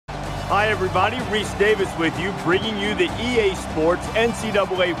Hi, everybody. Reese Davis with you, bringing you the EA Sports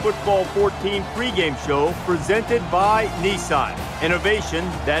NCAA Football 14 pregame show presented by Nissan. Innovation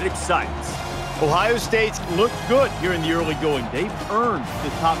that excites. Ohio State's looked good here in the early going. They've earned the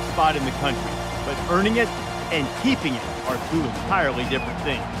top spot in the country, but earning it and keeping it are two entirely different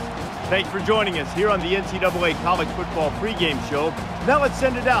things. Thanks for joining us here on the NCAA College Football pregame show. Now let's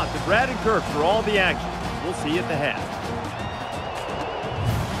send it out to Brad and Kirk for all the action. We'll see you at the half.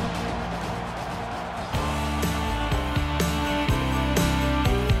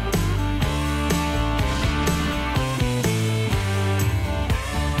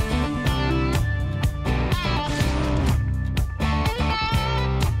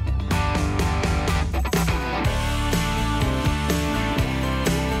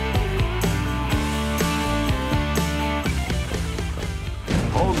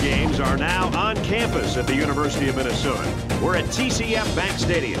 Are now on campus at the University of Minnesota. We're at TCF Bank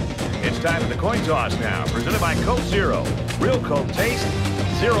Stadium. It's time for the coin toss now, presented by Coke Zero. Real Coke taste,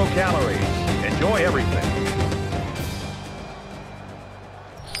 0 calories. Enjoy everything.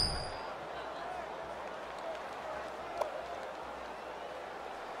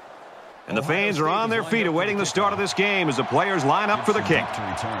 And the fans are on their feet awaiting the start of this game as the players line up for the kick.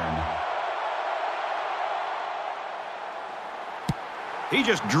 He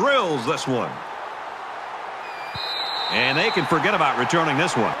just drills this one. And they can forget about returning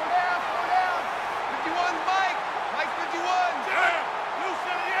this one. 51, Mike. Mike 51.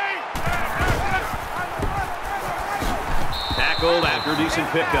 Tackled after a decent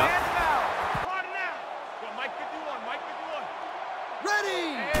pickup. Mike 51, Mike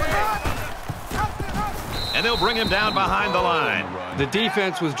 51. And they'll bring him down behind the line. The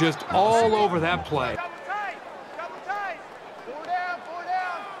defense was just all over that play.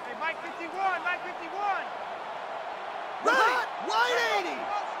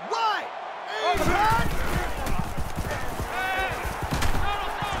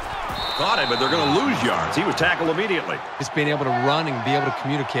 Caught him, but they're going to lose yards. He was tackled immediately. Just being able to run and be able to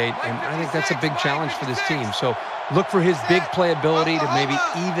communicate, and I think that's a big challenge for this team. So look for his big playability to maybe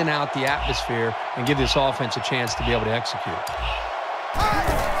even out the atmosphere and give this offense a chance to be able to execute.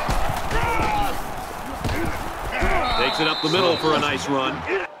 Takes it up the middle for a nice run.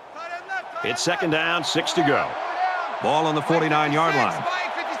 It's second down, 6 to go. Ball on the 49-yard line.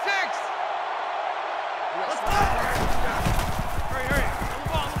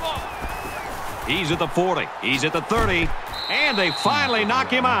 He's at the 40. He's at the 30. And they finally knock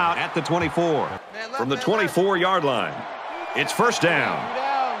him out at the 24. From the 24-yard line. It's first down.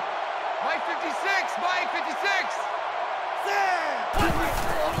 Mike 56. Mike 56.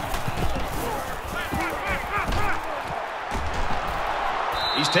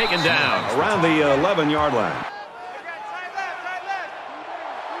 He's taken down around the 11-yard line.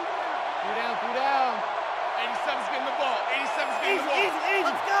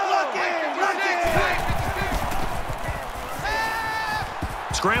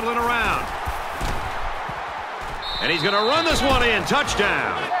 Scrambling around. And he's going to run this one in.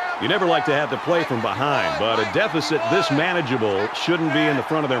 Touchdown. You never like to have to play from behind, but a deficit this manageable shouldn't be in the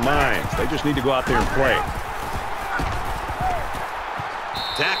front of their minds. They just need to go out there and play.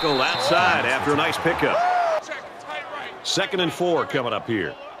 Tackled outside after a nice pickup. Second and 4 coming up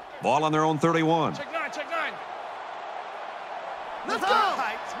here. Ball on their own 31. Check 9, check 9. Let's go.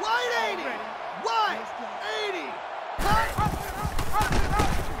 Wide 80. Wide 80.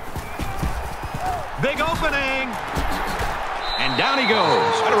 Big opening. And down he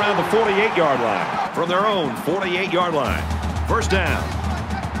goes. Right around the 48-yard line. From their own 48-yard line. First down.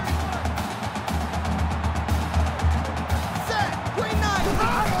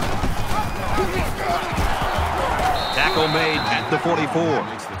 Tackle made at the 44.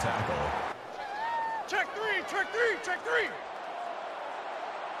 Makes the tackle. Check 3, check 3, check 3.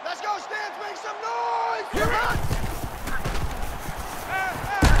 Let's go, Stans. Make some noise. You're up.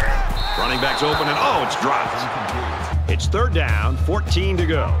 Running back's open, and oh, it's dropped. It's third down, 14 to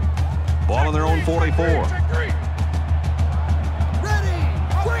go. Ball on their own 44. Ready.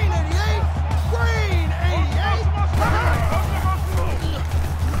 Green 88. Green 88.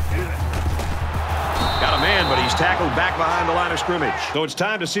 Got a man, but he's tackled back behind the line of scrimmage. So it's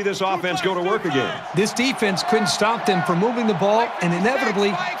time to see this offense go to work again. This defense couldn't stop them from moving the ball and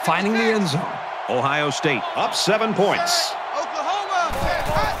inevitably finding the end zone. Ohio State up 7 points.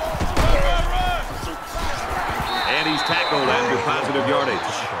 And he's tackled after positive yardage.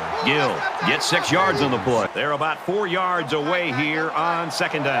 Gill gets 6 yards on the play. They're about 4 yards away here on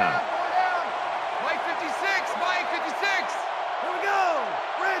second down. Mike 56, Mike 56. Here we go.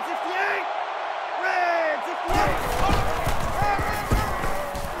 Red 68. Red 68.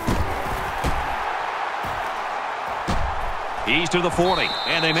 He's to the 40,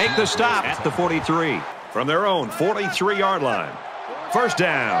 and they make the stop at the 43. From their own 43-yard line. First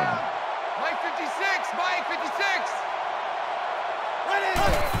down. Mike 56, Mike 56.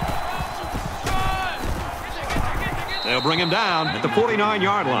 They'll bring him down at the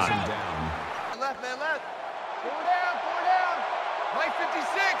 49-yard line. Left, man, left. Four down. Mike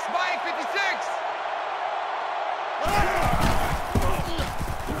 56, Mike 56.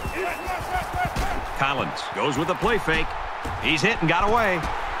 Collins goes with the play fake. He's hit and got away.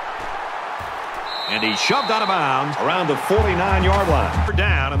 And he's shoved out of bounds around the 49-yard line. We're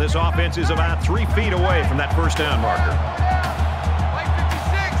down, and this offense is about 3 feet away from that first down marker. Mike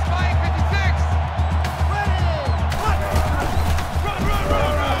 56, Mike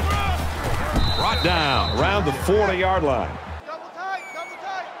 56. Brought down around the 40-yard line. Double tight.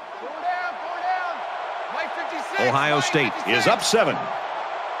 Four down. Mike 56. Ohio Mike State 56. is up 7.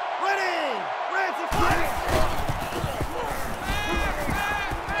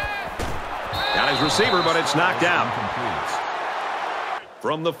 Got his receiver, but it's knocked out.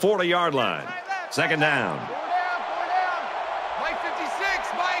 From the 40-yard line. Second down. Four down. Mike 56,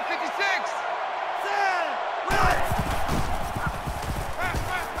 Mike 56.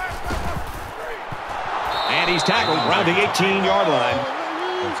 And he's tackled around the 18-yard line.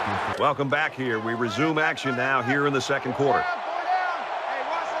 Welcome back here. We resume action now here in the second quarter. Four down. Hey,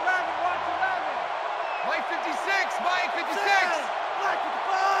 watch 11. Mike 56, Mike 56.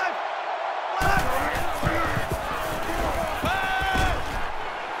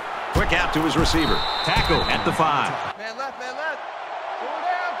 Quick out to his receiver. Tackle at the 5. Man left. Four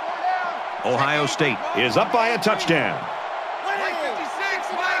down. Ohio State is up by a touchdown. Mike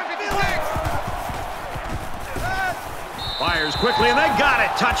 56, Mike 56. Fires quickly, and they got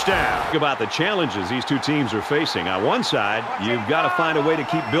it. Touchdown. Think about the challenges these two teams are facing. On one side, you've got to find a way to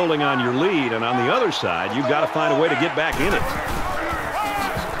keep building on your lead, and on the other side, you've got to find a way to get back in it.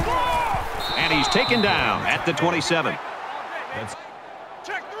 And he's taken down at the 27.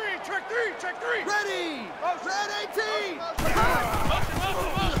 Check three. Ready. Red 18.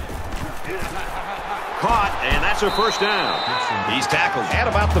 Caught, and that's a first down. He's tackled at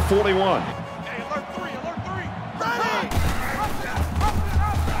about the 41. Hey, alert three. Ready.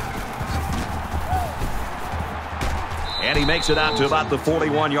 And he makes it out to about the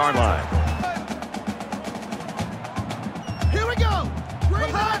 41-yard line. Here we go.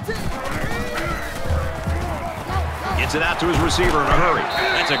 Gets it out to his receiver in a hurry.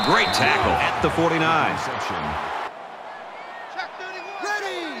 That's a great tackle at the 49. Check 31.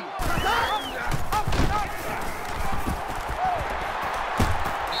 Ready.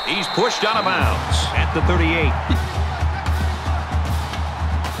 He's pushed out of bounds at the 38.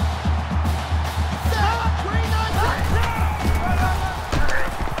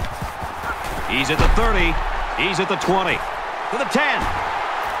 He's at the 30. He's at the 20. To the 10.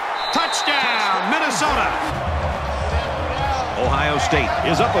 Touchdown, Minnesota. Ohio State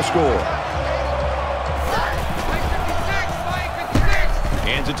is up a score. Mike 56, Mike 56.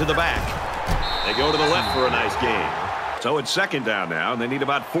 Hands it to the back. They go to the left for a nice game. So it's second down now, and they need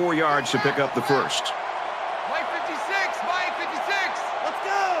about 4 yards to pick up the first. Mike 56, Mike 56. Let's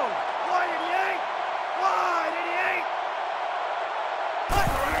go. Wide 88. Wide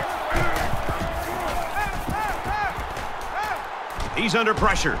 88. He's under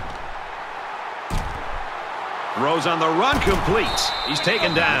pressure. Throws on the run, completes. He's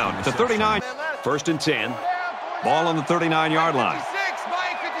taken down at the 39. First and 10. Ball on the 39-yard line. 56,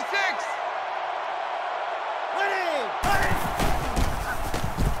 Mike 56.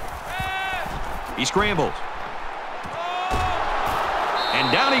 He scrambles.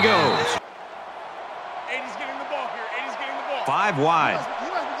 And down he goes. 80's getting the ball here. 80's getting the ball. 5 wide. You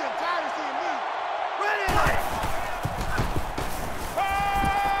must be getting tired of seeing me.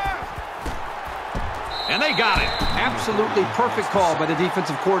 And they got it. Absolutely perfect call by the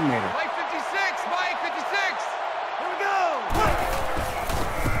defensive coordinator. Mike 56, Mike 56. Here we go.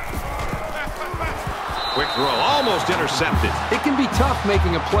 Quick throw, almost intercepted. It can be tough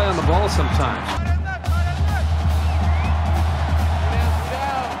making a play on the ball sometimes.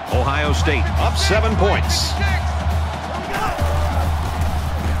 Ohio State up 7 points.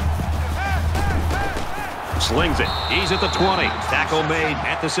 Slings it. He's at the 20. Tackle made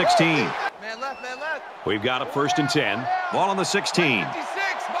at the 16. Man left. We've got a first and 10. Ball on the 16.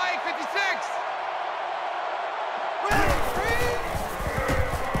 56, Mike 56.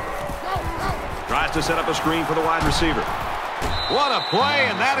 Tries to set up a screen for the wide receiver. What a play,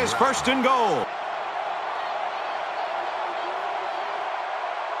 and that is first and goal.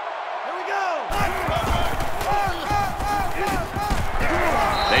 Here we go.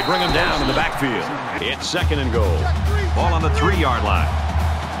 They They bring him down in the backfield. It's 2nd and goal. Ball on the 3-yard line.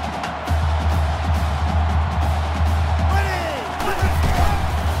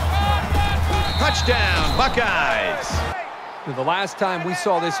 Touchdown, Buckeyes. The last time we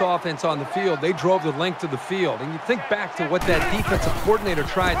saw this offense on the field, they drove the length of the field. And you think back to what that defensive coordinator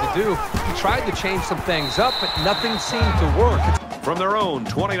tried to do. He tried to change some things up, but nothing seemed to work. From their own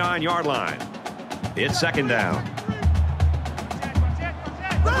 29-yard line, it's 2nd down.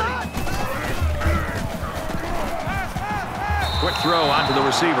 Quick throw onto the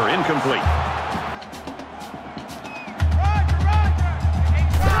receiver, incomplete.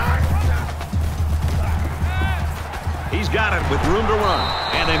 He's got it with room to run.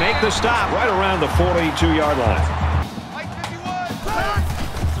 And they make the stop right around the 42-yard line.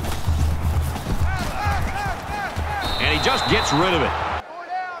 And he just gets rid of it.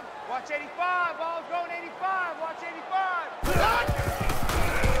 Watch 85. Ball's going 85. Watch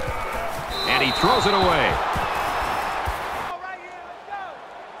 85. And he throws it away. Right here. Let's go.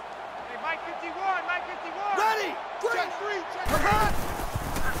 Hey, Mike 51. Mike 51. Ready. Check 3. Check 3.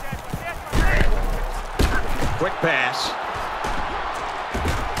 Quick pass.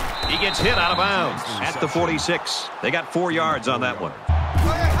 He gets hit out of bounds at the 46. They got 4 yards on that one.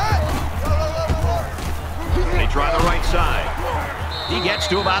 They try the right side. He gets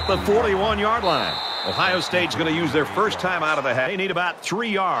to about the 41-yard line. Ohio State's going to use their first time out of the half. They need about 3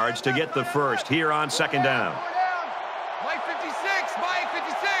 yards to get the first here on 2nd down. Mike 56. Mike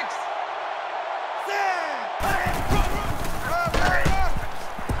 56.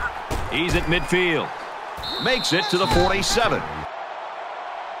 He's at midfield. Makes it to the 47.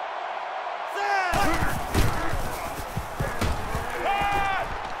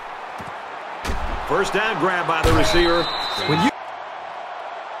 First down grab by the receiver.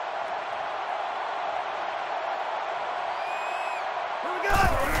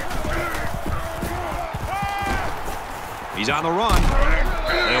 He's on the run.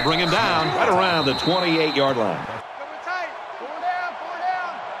 They'll bring him down right around the 28-yard line.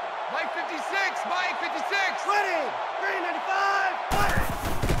 Mike 56. Mike 56. 20.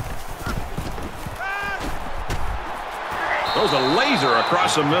 395. Throws a laser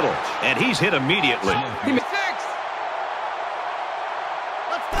across the middle, and he's hit immediately.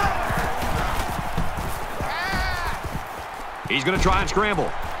 He's going to try and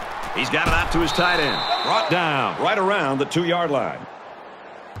scramble. He's got it out to his tight end. Brought down right around the 2-yard line.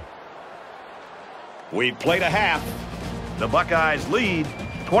 We've played a half. The Buckeyes lead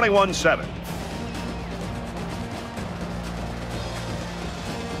 21-7.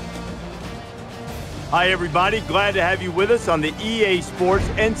 Hi, everybody. Glad to have you with us on the EA Sports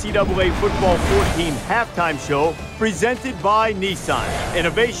NCAA Football 14 halftime show presented by Nissan.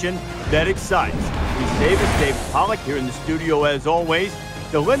 Innovation that excites. Reese Davis, David Pollack here in the studio as always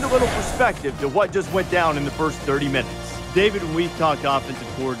to lend a little perspective to what just went down in the first 30 minutes. David, when we've talked to offensive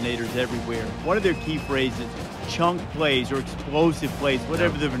coordinators everywhere, one of their key phrases, chunk plays or explosive plays,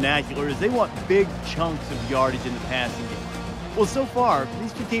 whatever the vernacular is, they want big chunks of yardage in the passing game. Well, so far,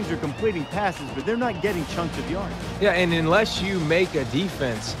 these two teams are completing passes, but they're not getting chunks of yardage. Yeah, and unless you make a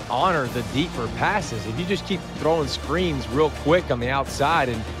defense honor the deeper passes, if you just keep throwing screens real quick on the outside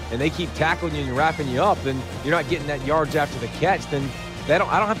and they keep tackling you and wrapping you up, then you're not getting that yards after the catch, then I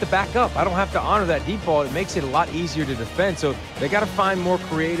don't have to back up. I don't have to honor that deep ball. It makes it a lot easier to defend. So they got to find more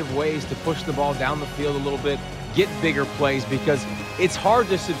creative ways to push the ball down the field a little bit, get bigger plays, because it's hard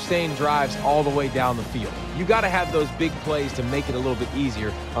to sustain drives all the way down the field. You got to have those big plays to make it a little bit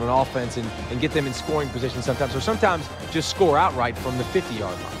easier on an offense and get them in scoring position sometimes, or sometimes just score outright from the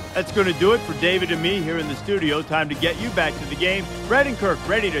 50-yard line. That's going to do it for David and me here in the studio. Time to get you back to the game. Brad and Kirk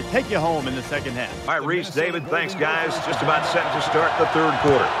ready to take you home in the second half. All right, Reese, David, thanks, guys. Just about set to start the third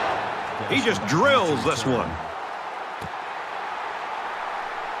quarter. He just drills this one.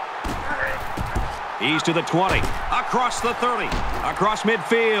 He's to the 20, across the 30, across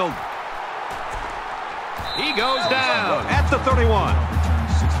midfield. He goes down at the 31.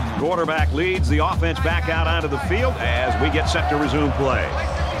 Quarterback leads the offense back out onto the field as we get set to resume play.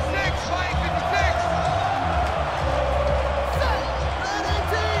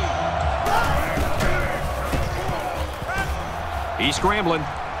 He's scrambling.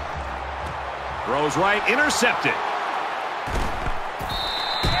 Throws right, intercepted.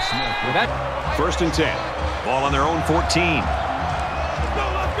 With that, 1st and 10. Ball on their own 14.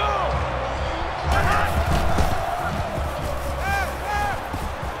 Let's go!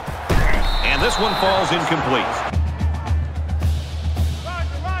 And this one falls incomplete.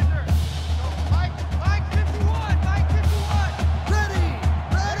 Roger. Mike 51. Mike 51. Ready.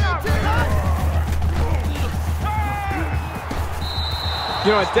 You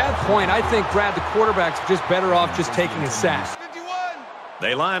know, at that point, I think, Brad, the quarterback's just better off just taking a sack.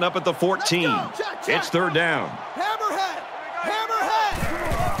 They line up at the 14. Check, check. It's third down. Hammerhead! Hammerhead!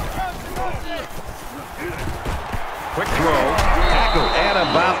 Quick throw. Tackle at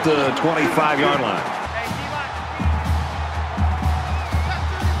about the 25-yard line.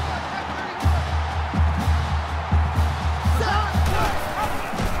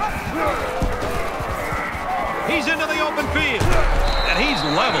 He's into the open field. And he's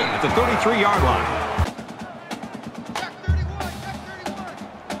level at the 33-yard line.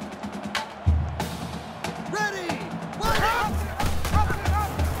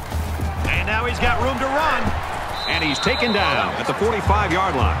 And now he's got room to run. And he's taken down at the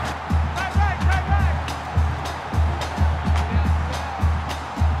 45-yard line.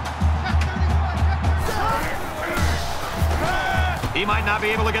 He might not be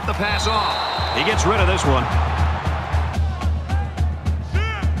able to get the pass off. He gets rid of this one.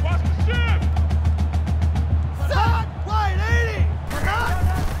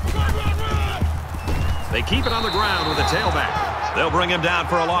 They keep it on the ground with the tailback. They'll bring him down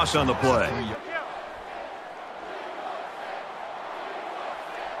for a loss on the play.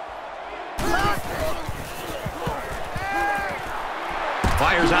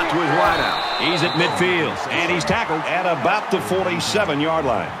 Fires out to his wideout. He's at midfield, and he's tackled at about the 47-yard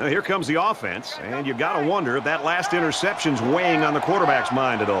line. Now here comes the offense, and you got to wonder if that last interception's weighing on the quarterback's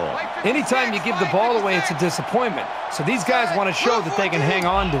mind at all. Anytime you give the ball away, it's a disappointment. So these guys want to show that they can hang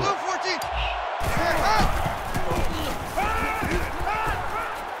on to it.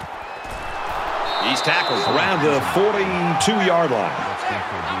 He's tackled around the 42-yard line.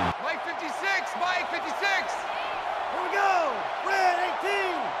 Mike 56, Mike 56. Here we go. Red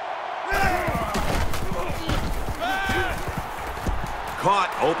 18.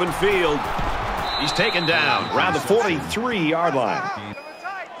 Caught, open field. He's taken down around the 43-yard line. Double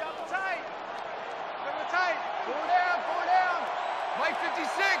tight, double tight. Double tight. Four down. Mike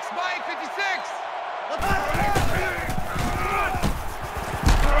 56, Mike 56.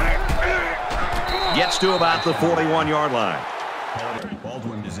 Gets to about the 41-yard line.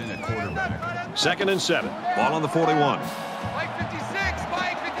 Baldwin is in at quarterback. 2nd and 7. Ball on the 41. Mike 56,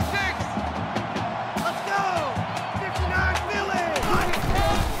 Mike 56. Let's go. 59 Philly.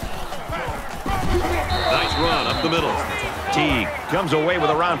 Nice run up the middle. Teague comes away with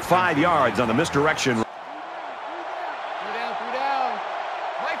around 5 yards on the misdirection. 3 down.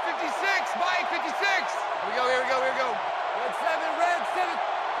 Mike 56, Mike 56. Here we go. Red 7.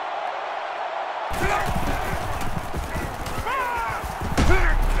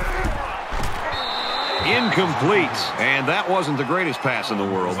 Incomplete. And that wasn't the greatest pass in the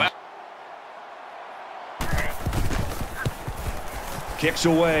world. Kicks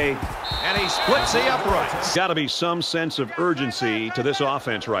away. And he splits the uprights. Got to be some sense of urgency to this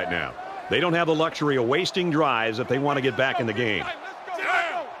offense right now. They don't have the luxury of wasting drives if they want to get back in the game.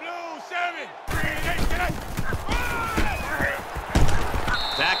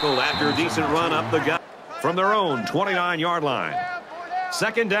 Tackled after a decent run up the gut from their own 29-yard line.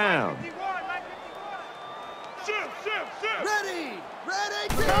 2nd down. Ready. Red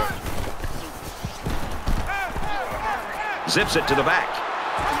 18. Zips it to the back.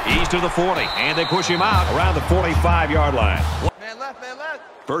 He's to the 40, and they push him out around the 45-yard line. Man left.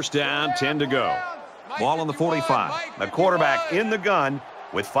 First down, 10 to go. Ball on the 45. The quarterback in the gun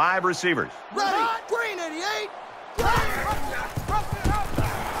with 5 receivers. Ready. Green 88.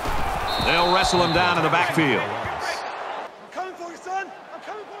 They'll wrestle him down in the backfield. I'm coming for you, son.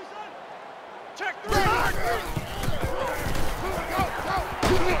 Check 3.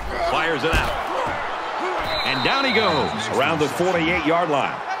 Fires it out. And down he goes around the 48-yard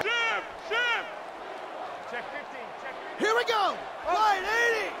line. Check 15. Here we go. Wide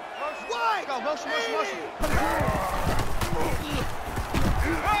 80. Wide. Go, motion.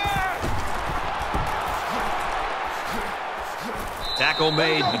 Tackle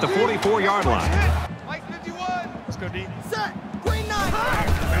made at the 44-yard line. Mike 51. Let's go, D. Set. Green 9.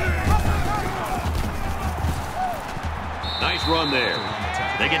 Nice run there.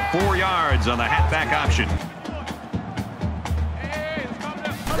 They get 4 yards on the halfback option.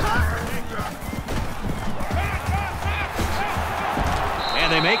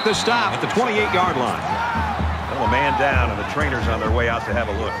 And they make the stop at the 28-yard line. Well, a man down, and the trainers on their way out to have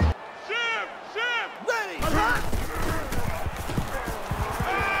a look. Ready.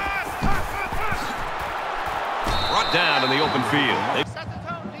 Brought down in the open field. Set the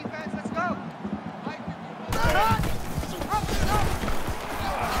tone, defense. Let's go.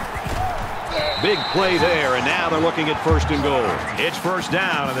 Big play there, and now they're looking at 1st and goal. It's 1st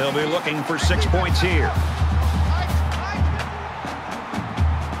down, and they'll be looking for 6 points here.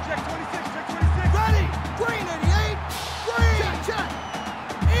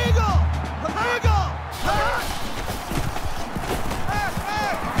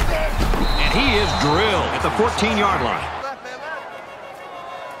 14-yard line.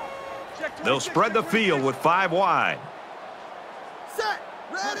 They'll spread the field with 5 wide. Set.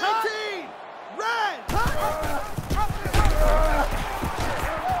 Red 18. Red.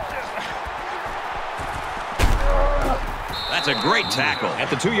 That's a great tackle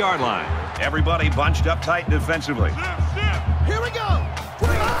at the 2-yard line. Everybody bunched up tight defensively. Here we go.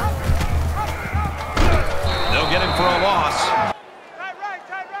 They'll get him for a loss. Tight right,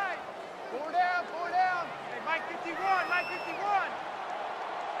 tight right. 4 down, 4 down. Hey, Mike 51, Mike 51.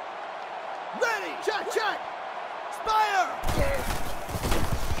 Ready. Check, check. Spire.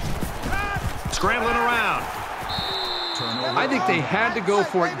 Scrambling around. I think they had to go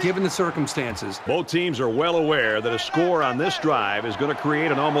for it given the circumstances. Both teams are well aware that a score on this drive is going to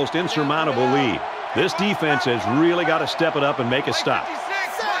create an almost insurmountable lead. This defense has really got to step it up and make a stop.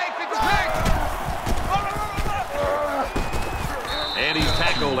 And he's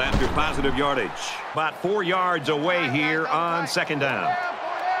tackled after positive yardage. About 4 yards away here on 2nd down.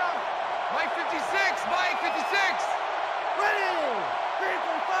 Mike 56, Mike 56. Ready.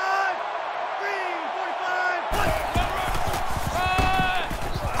 345. 345.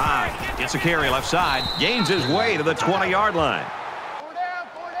 High gets a carry left side. Gains his way to the 20-yard line. 4 down,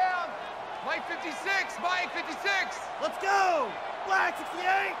 4 down. Mike 56, Mike 56. Let's go. Black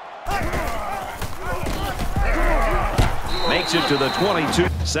 68. Makes it to the 22.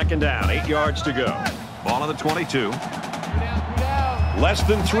 2nd down, 8 yards to go. Ball on the 22. Less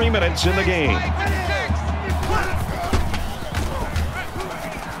than 3 minutes in the game.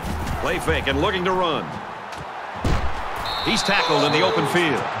 Play fake and looking to run. He's tackled in the open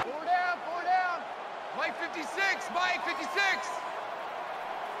field. 4 down, 4 down. Mike 56, Mike 56.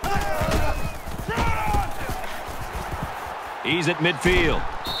 He's at midfield.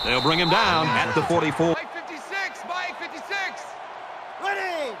 They'll bring him down at the 44. Mike 56, Mike 56.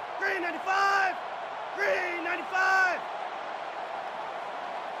 Ready. 395. 395.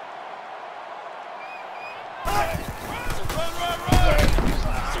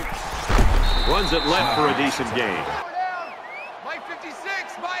 Runs it left for a decent gain. 4 down. Mike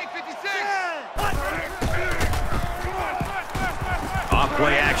 56, Mike 56. Off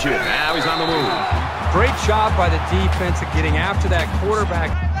play action. Now he's on the move. Great job by the defense of getting after that quarterback.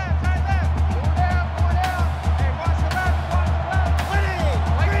 4 down, 4 down. Hey, watch the left, watch the left.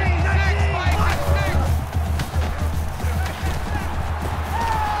 Mike 56, Mike 56.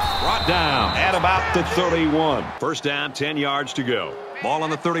 Brought down at about the 31. First down, 10 yards to go. Ball on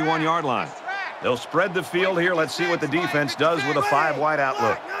the 31-yard line. They'll spread the field here. Let's see what the defense does with a 5-wide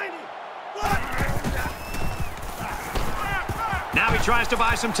outlook. Now he tries to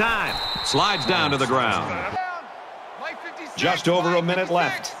buy some time. Slides down to the ground. Just over a minute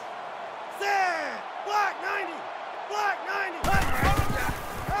left. Black 90. Black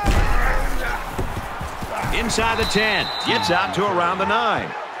 90. Inside the 10. Gets out to around the 9.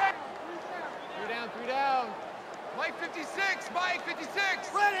 3 down, 3 down. Mike 56, Mike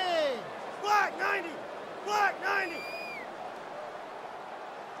 56. Ready. Black 90. Black 90.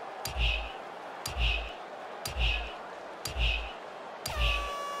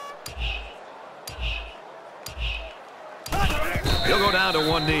 He'll go down to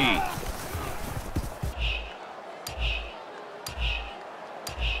one knee.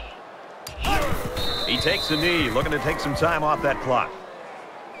 He takes the knee, looking to take some time off that clock.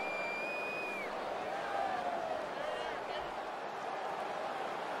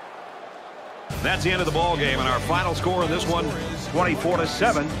 That's the end of the ball game, and our final score in this one,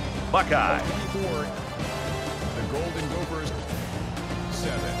 24-7, Buckeye. The Golden Gophers,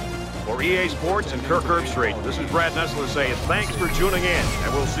 7. For EA Sports and Kirk Herbstreit, this is Brad Nessler saying thanks for tuning in,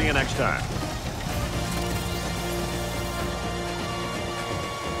 and we'll see you next time.